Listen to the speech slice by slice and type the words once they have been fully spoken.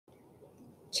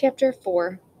Chapter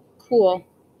 4. Cool.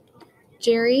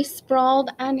 Jerry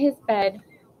sprawled on his bed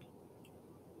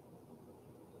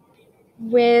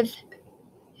with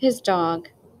his dog,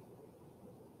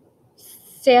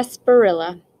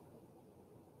 Sarsaparilla,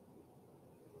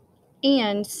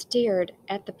 and stared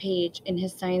at the page in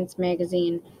his science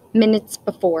magazine minutes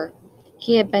before.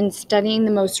 He had been studying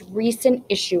the most recent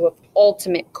issue of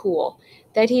Ultimate Cool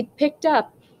that he'd picked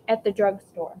up at the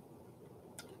drugstore.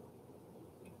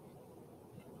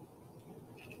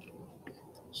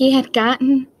 He had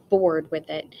gotten bored with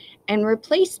it and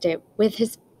replaced it with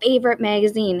his favorite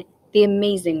magazine, The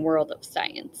Amazing World of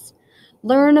Science.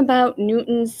 Learn about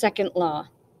Newton's second law.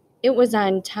 It was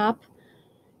on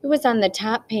the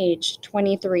top page,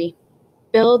 23.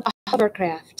 Build a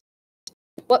hovercraft.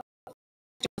 What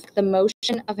the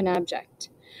motion of an object?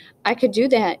 I could do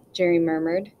that, Jerry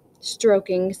murmured,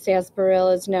 stroking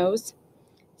Sarsaparilla's nose.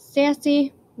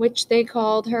 Sassy, which they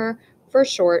called her for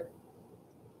short,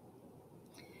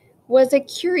 was a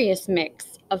curious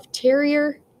mix of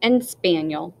terrier and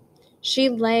spaniel. She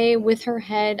lay with her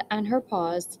head on her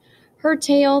paws, her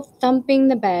tail thumping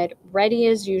the bed, ready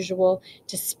as usual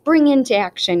to spring into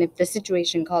action if the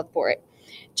situation called for it.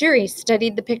 Jerry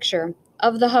studied the picture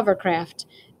of the hovercraft.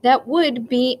 That would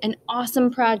be an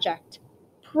awesome project.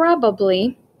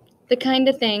 Probably the kind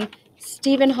of thing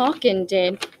Stephen Hawking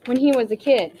did when he was a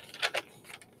kid.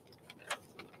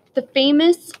 The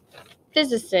famous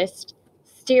physicist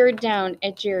stared down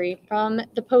at Jerry from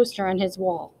the poster on his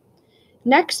wall.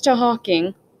 Next to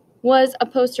Hawking was a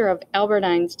poster of Albert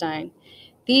Einstein.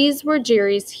 These were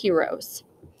Jerry's heroes.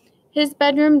 His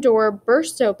bedroom door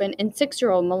burst open and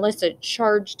 6-year-old Melissa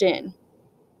charged in.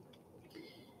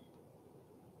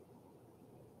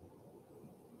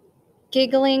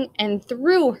 Giggling and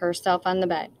threw herself on the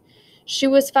bed. She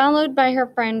was followed by her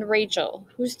friend Rachel,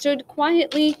 who stood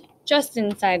quietly just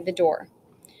inside the door.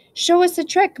 Show us a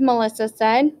trick, Melissa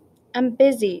said. I'm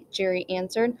busy, Jerry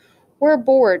answered. We're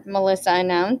bored, Melissa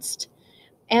announced.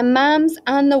 And Mom's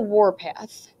on the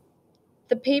warpath.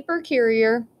 The paper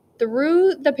carrier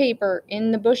threw the paper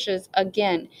in the bushes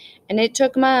again, and it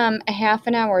took Mom a half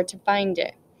an hour to find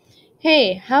it.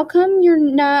 Hey, how come you're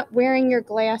not wearing your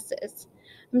glasses?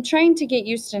 I'm trying to get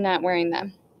used to not wearing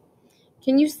them.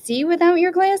 Can you see without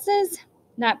your glasses?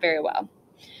 Not very well.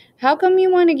 How come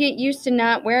you want to get used to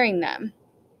not wearing them?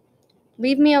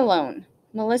 Leave me alone.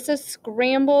 Melissa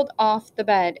scrambled off the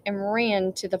bed and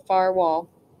ran to the far wall.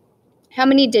 How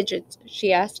many digits?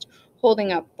 She asked,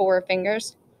 holding up 4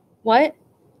 fingers. What?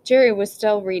 Jerry was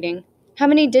still reading. How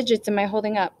many digits am I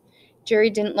holding up? Jerry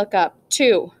didn't look up.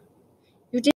 2.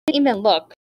 You didn't even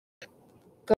look.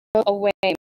 Go away,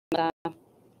 Melissa.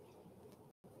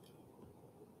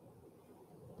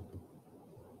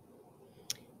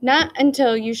 Not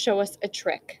until you show us a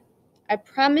trick. I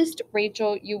promised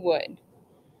Rachel you would.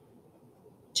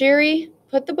 Jerry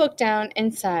put the book down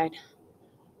and sighed.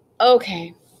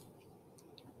 Okay.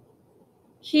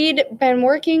 He'd been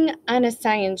working on a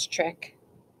science trick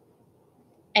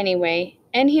anyway,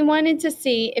 and he wanted to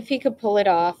see if he could pull it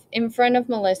off in front of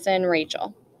Melissa and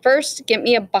Rachel. First, get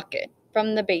me a bucket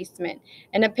from the basement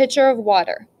and a pitcher of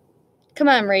water. Come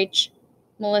on, Rach,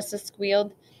 Melissa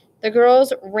squealed. The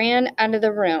girls ran out of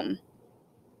the room.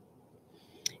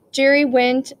 Jerry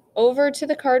went over to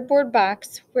the cardboard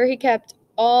box where he kept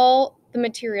all the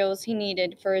materials he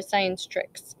needed for his science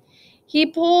tricks. He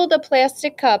pulled a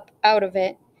plastic cup out of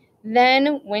it,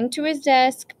 then went to his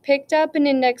desk, picked up an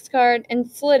index card, and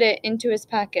slid it into his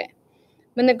pocket.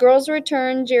 When the girls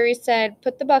returned, Jerry said,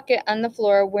 put the bucket on the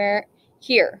floor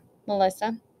here,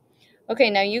 Melissa. Okay,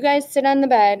 now you guys sit on the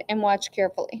bed and watch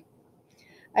carefully.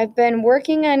 I've been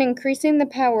working on increasing the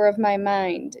power of my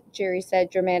mind, Jerry said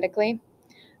dramatically.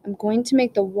 I'm going to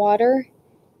make the water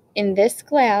in this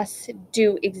glass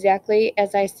do exactly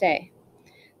as I say.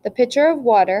 The pitcher of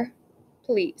water,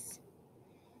 please.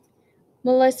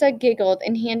 Melissa giggled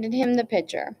and handed him the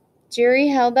pitcher. Jerry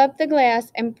held up the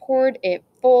glass and poured it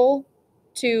full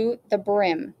to the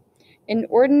brim. An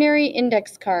ordinary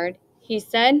index card, he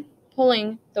said,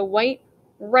 pulling the white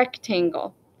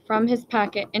rectangle from his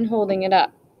pocket and holding it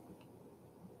up.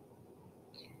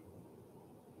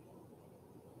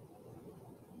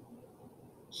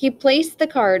 He placed the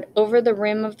card over the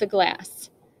rim of the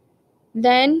glass.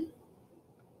 Then,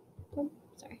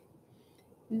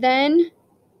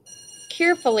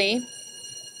 carefully,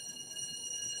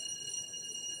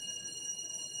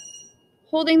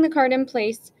 holding the card in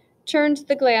place, turned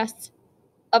the glass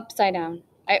upside down.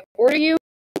 I order you,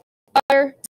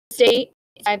 water, stay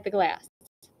inside the glass.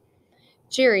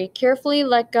 Jerry carefully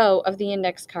let go of the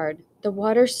index card. The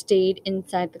water stayed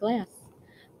inside the glass.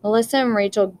 Melissa and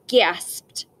Rachel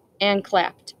gasped and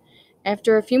clapped.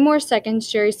 After a few more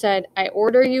seconds, Jerry said, "I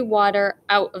order you water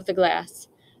out of the glass."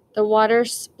 The water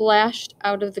splashed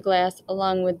out of the glass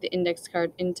along with the index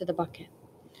card into the bucket.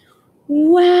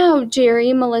 "Wow,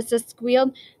 Jerry," Melissa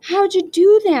squealed. "How'd you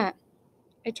do that?"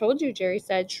 "I told you," Jerry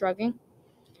said, shrugging.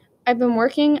 "I've been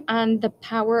working on the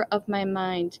power of my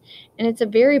mind, and it's a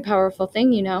very powerful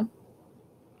thing, you know."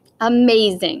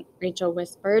 "Amazing," Rachel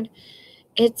whispered.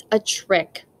 "It's a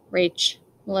trick,"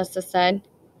 Melissa said.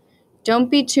 "Don't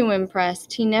be too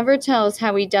impressed. He never tells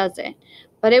how he does it.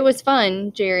 But it was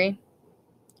fun, Jerry."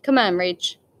 "Come on,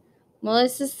 Rach."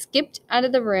 Melissa skipped out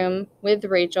of the room with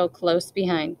Rachel close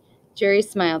behind. Jerry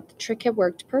smiled. The trick had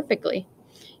worked perfectly.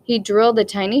 He drilled a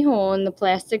tiny hole in the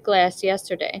plastic glass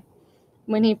yesterday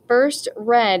when he first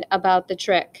read about the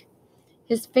trick.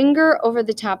 His finger over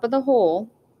the top of the hole,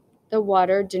 the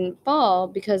water didn't fall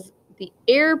because the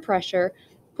air pressure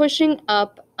pushing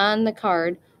up on the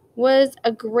card was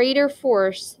a greater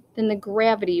force than the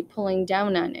gravity pulling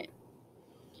down on it.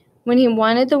 When he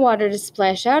wanted the water to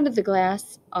splash out of the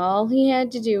glass, all he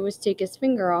had to do was take his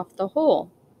finger off the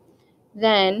hole.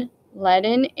 Then let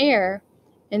in air,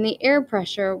 and the air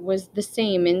pressure was the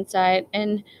same inside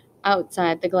and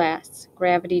outside the glass.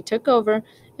 Gravity took over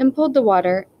and pulled the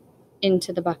water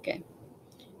into the bucket.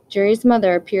 Jerry's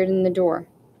mother appeared in the door.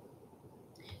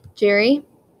 "Jerry,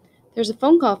 there's a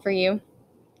phone call for you."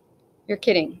 "You're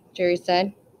kidding," Jerry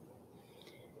said.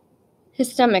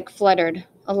 His stomach fluttered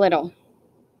a little.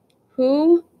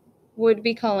 Who would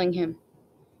be calling him?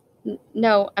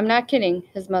 "No, I'm not kidding,"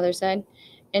 his mother said.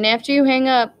 "And after you hang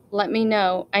up, let me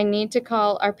know. I need to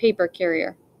call our paper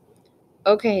carrier."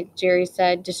 "Okay," Jerry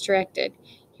said, distracted.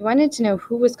 He wanted to know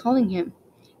who was calling him.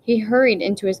 He hurried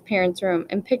into his parents' room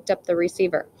and picked up the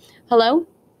receiver. "Hello?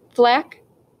 Flack?"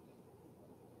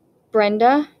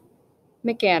 "Brenda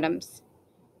McAdams."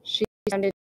 She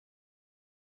sounded.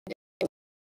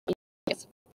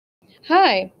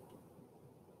 "Hi."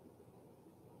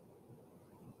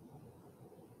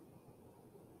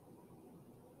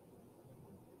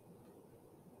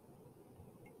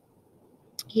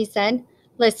 He said.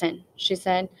 "Listen," she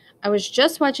said, "I was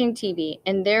just watching TV,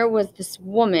 and there was this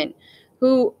woman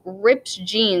who rips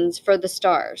jeans for the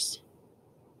stars."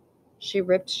 "She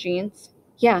rips jeans?"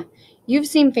 "Yeah. You've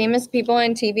seen famous people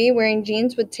on TV wearing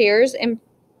jeans with tears and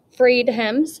frayed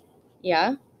hems?"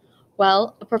 "Yeah."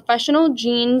 "Well, a professional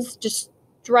jeans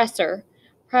dresser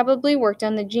probably worked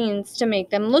on the jeans to make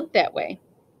them look that way."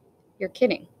 "You're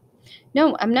kidding."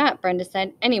 "No, I'm not," Brenda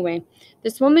said. "Anyway,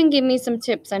 this woman gave me some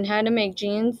tips on how to make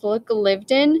jeans look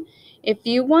lived in. If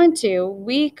you want to,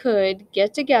 we could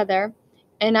get together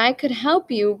and I could help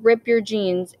you rip your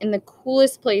jeans in the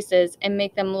coolest places and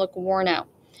make them look worn out."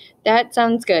 "That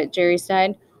sounds good," Jerry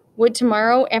said. "Would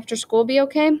tomorrow after school be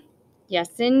okay?"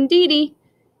 "Yes, indeedy."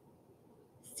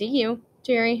 "See you,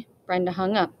 Jerry." Brenda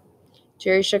hung up.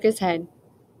 Jerry shook his head.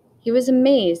 He was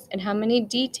amazed at how many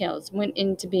details went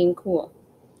into being cool.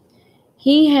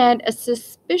 He had a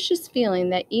suspicious feeling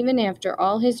that even after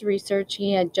all his research,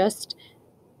 he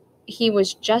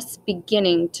was just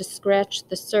beginning to scratch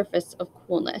the surface of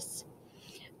coolness.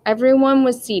 Everyone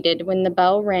was seated when the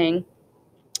bell rang,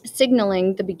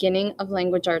 signaling the beginning of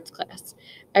language arts class.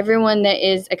 Everyone, that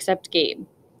is, except Gabe.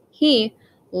 He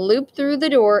looped through the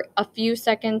door a few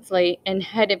seconds late and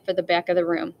headed for the back of the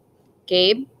room.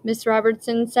 "Gabe," Miss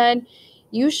Robertson said,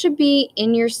 "you should be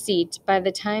in your seat by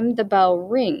the time the bell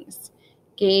rings."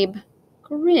 Gabe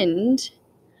grinned.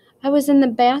 "I was in the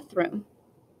bathroom."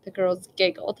 The girls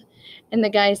giggled, and the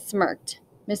guys smirked.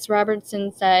 Miss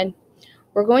Robertson said,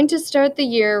 "We're going to start the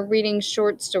year reading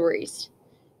short stories.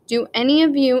 Do any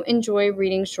of you enjoy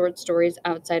reading short stories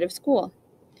outside of school?"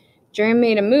 Jerry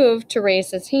made a move to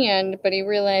raise his hand, but he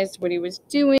realized what he was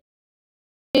doing.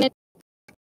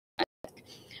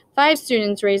 5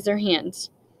 students raised their hands.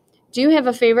 "Do you have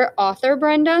a favorite author,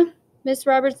 Brenda?" Miss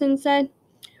Robertson said.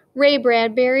 "Ray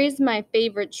Bradbury's my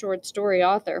favorite short story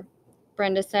author,"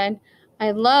 Brenda said.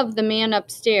 "I love The Man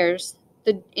Upstairs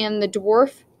and The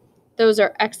Dwarf. Those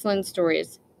are excellent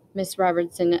stories," Miss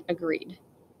Robertson agreed.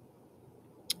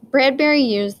 Bradbury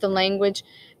used the language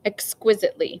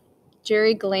exquisitely.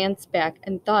 Jerry glanced back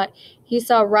and thought he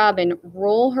saw Robin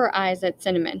roll her eyes at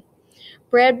Cinnamon.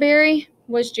 Bradbury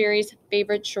was Jerry's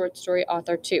favorite short story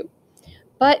author, too,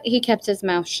 but he kept his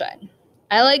mouth shut.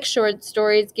 "I like short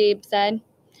stories," Gabe said.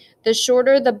 "The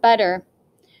shorter, the better,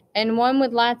 and one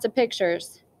with lots of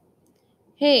pictures."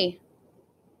 "Hey,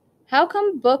 how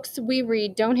come books we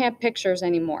read don't have pictures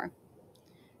anymore?"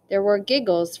 There were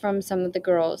giggles from some of the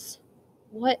girls.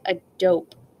 "What a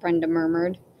dope," Brenda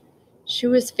murmured. She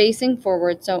was facing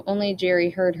forward so only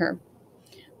Jerry heard her.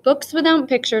 Books without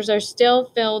pictures are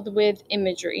still filled with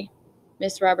imagery,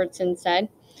 Miss Robertson said.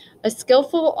 A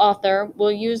skillful author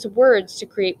will use words to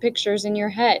create pictures in your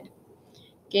head.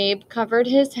 Gabe covered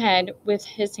his head with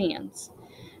his hands.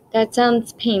 That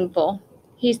sounds painful,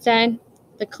 he said.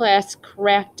 The class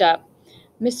cracked up.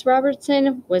 Miss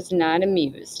Robertson was not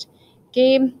amused.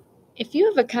 Gabe, if you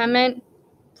have a comment,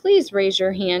 please raise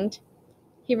your hand.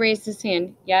 He raised his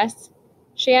hand. Yes?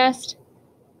 She asked.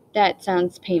 That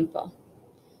sounds painful.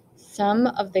 Some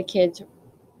of the kids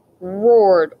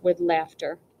roared with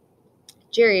laughter.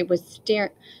 Jerry was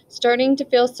starting to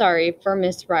feel sorry for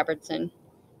Miss Robertson.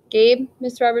 Gabe,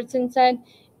 Miss Robertson said,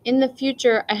 in the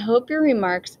future, I hope your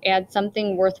remarks add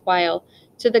something worthwhile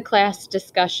to the class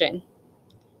discussion.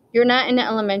 You're not in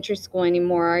elementary school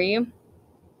anymore, are you?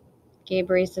 Gabe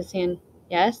raised his hand.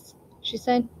 Yes, she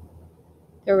said.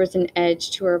 There was an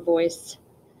edge to her voice.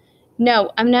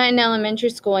 No, I'm not in elementary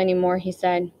school anymore, he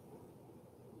said.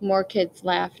 More kids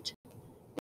laughed.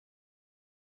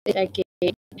 That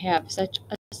Gabe would have such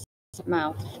a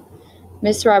mouth.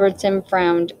 Miss Robertson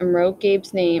frowned and wrote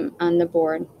Gabe's name on the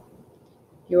board.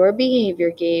 Your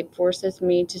behavior, Gabe, forces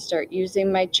me to start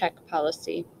using my check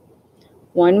policy.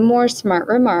 One more smart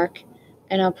remark,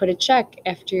 and I'll put a check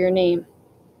after your name.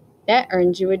 That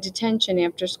earns you a detention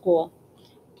after school.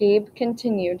 Gabe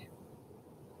continued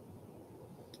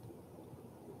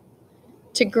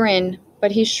to grin,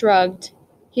 but he shrugged.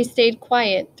 He stayed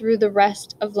quiet through the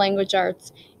rest of language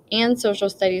arts and social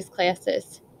studies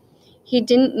classes. He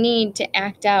didn't need to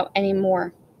act out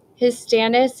anymore. His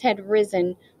status had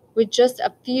risen with just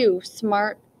a few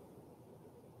smart,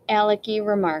 alecky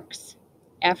remarks.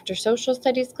 After social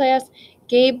studies class,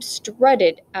 Gabe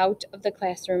strutted out of the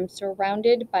classroom,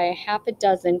 surrounded by a half a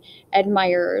dozen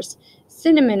admirers.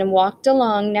 Cinnamon walked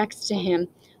along next to him,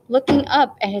 looking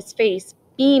up at his face,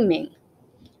 beaming.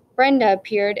 Brenda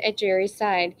appeared at Jerry's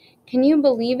side. Can you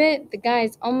believe it? The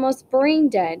guy's almost brain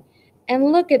dead.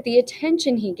 And look at the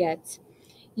attention he gets.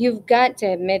 You've got to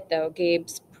admit, though,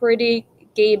 Gabe's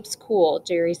cool,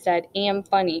 Jerry said, and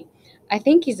funny. I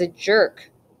think he's a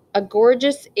jerk. A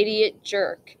gorgeous idiot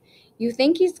jerk. You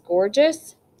think he's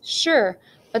gorgeous? Sure,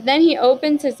 but then he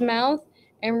opens his mouth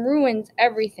and ruins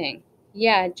everything.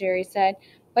 Yeah, Jerry said,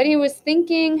 but he was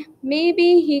thinking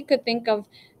maybe he could think of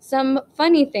some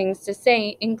funny things to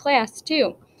say in class,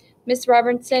 too. Miss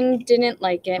Robertson didn't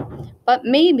like it, but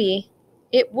maybe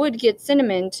it would get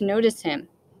Cinnamon to notice him.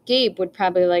 Gabe would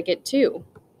probably like it, too.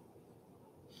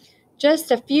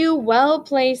 Just a few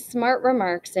well-placed smart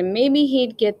remarks, and maybe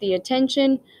he'd get the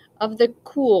attention of the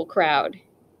cool crowd.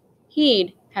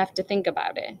 He'd have to think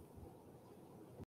about it.